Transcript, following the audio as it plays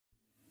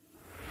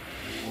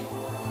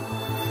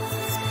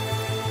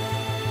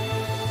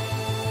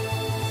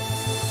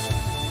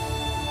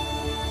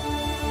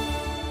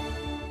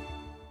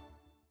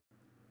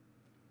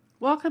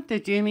Welcome to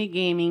Doomie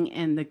Gaming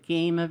and the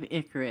game of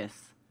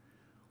Icarus.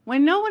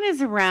 When no one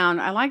is around,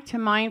 I like to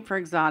mine for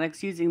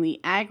exotics using the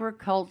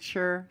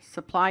agriculture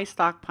supply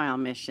stockpile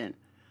mission.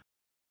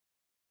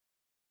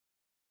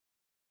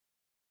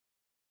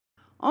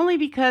 Only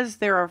because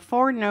there are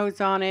 4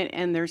 nodes on it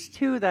and there's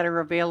 2 that are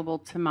available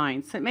to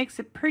mine, so it makes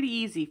it pretty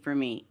easy for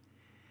me.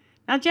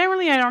 Now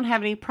generally I don't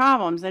have any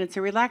problems and it's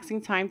a relaxing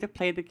time to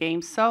play the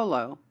game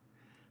solo.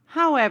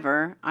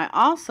 However, I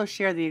also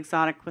share the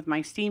exotic with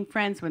my Steam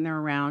friends when they're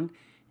around,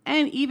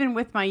 and even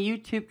with my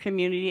YouTube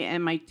community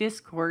and my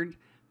Discord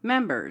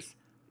members.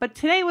 But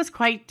today was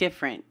quite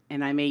different,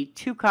 and I made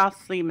 2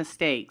 costly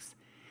mistakes.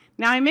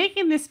 Now I'm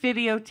making this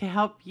video to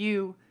help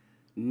you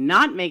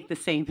not make the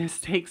same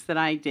mistakes that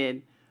I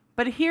did,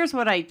 but here's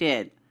what I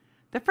did.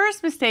 The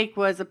first mistake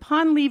was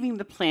upon leaving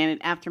the planet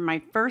after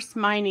my first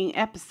mining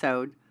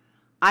episode,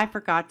 I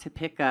forgot to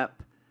pick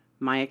up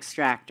my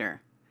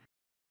extractor.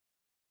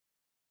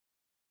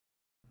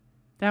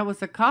 That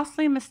was a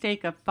costly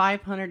mistake of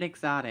 500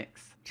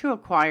 exotics to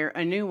acquire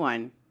a new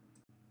one.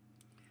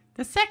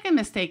 The second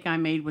mistake I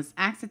made was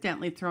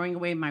accidentally throwing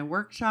away my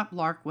workshop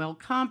Larkwell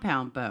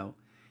compound bow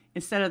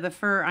instead of the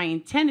fur I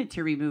intended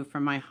to remove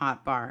from my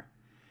hotbar.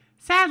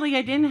 Sadly,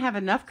 I didn't have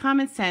enough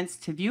common sense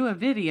to view a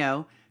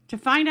video to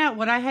find out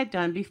what I had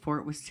done before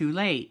it was too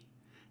late.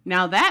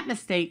 Now that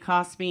mistake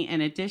cost me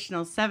an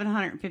additional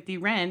 750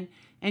 Ren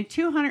and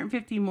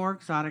 250 more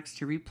exotics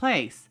to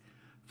replace,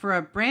 for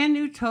a brand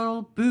new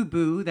total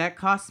boo-boo that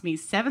cost me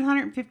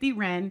 750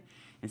 Ren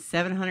and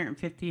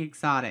 750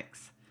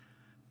 exotics.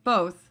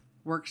 Both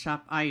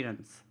workshop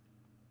items.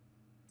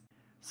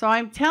 So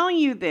I'm telling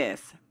you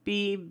this,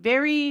 be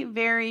very,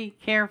 very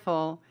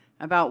careful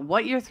about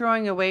what you're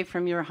throwing away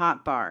from your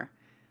hotbar,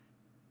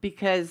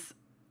 because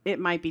it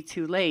might be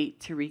too late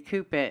to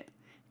recoup it.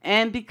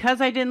 And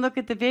because I didn't look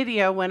at the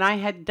video when I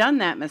had done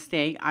that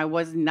mistake, I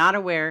was not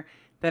aware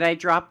that I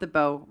dropped the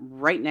bow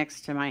right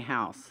next to my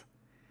house.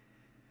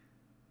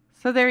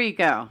 So there you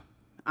go.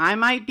 I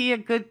might be a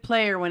good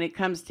player when it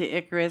comes to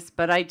Icarus,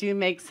 but I do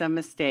make some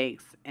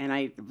mistakes.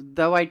 And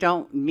though I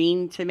don't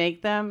mean to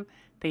make them,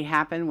 they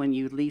happen when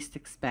you least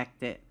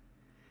expect it.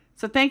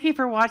 So thank you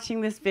for watching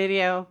this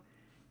video.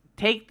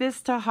 Take this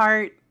to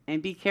heart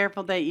and be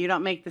careful that you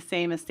don't make the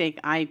same mistake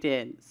I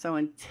did. So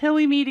until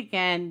we meet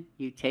again,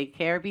 you take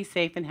care, be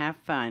safe, and have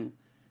fun.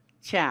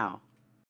 Ciao.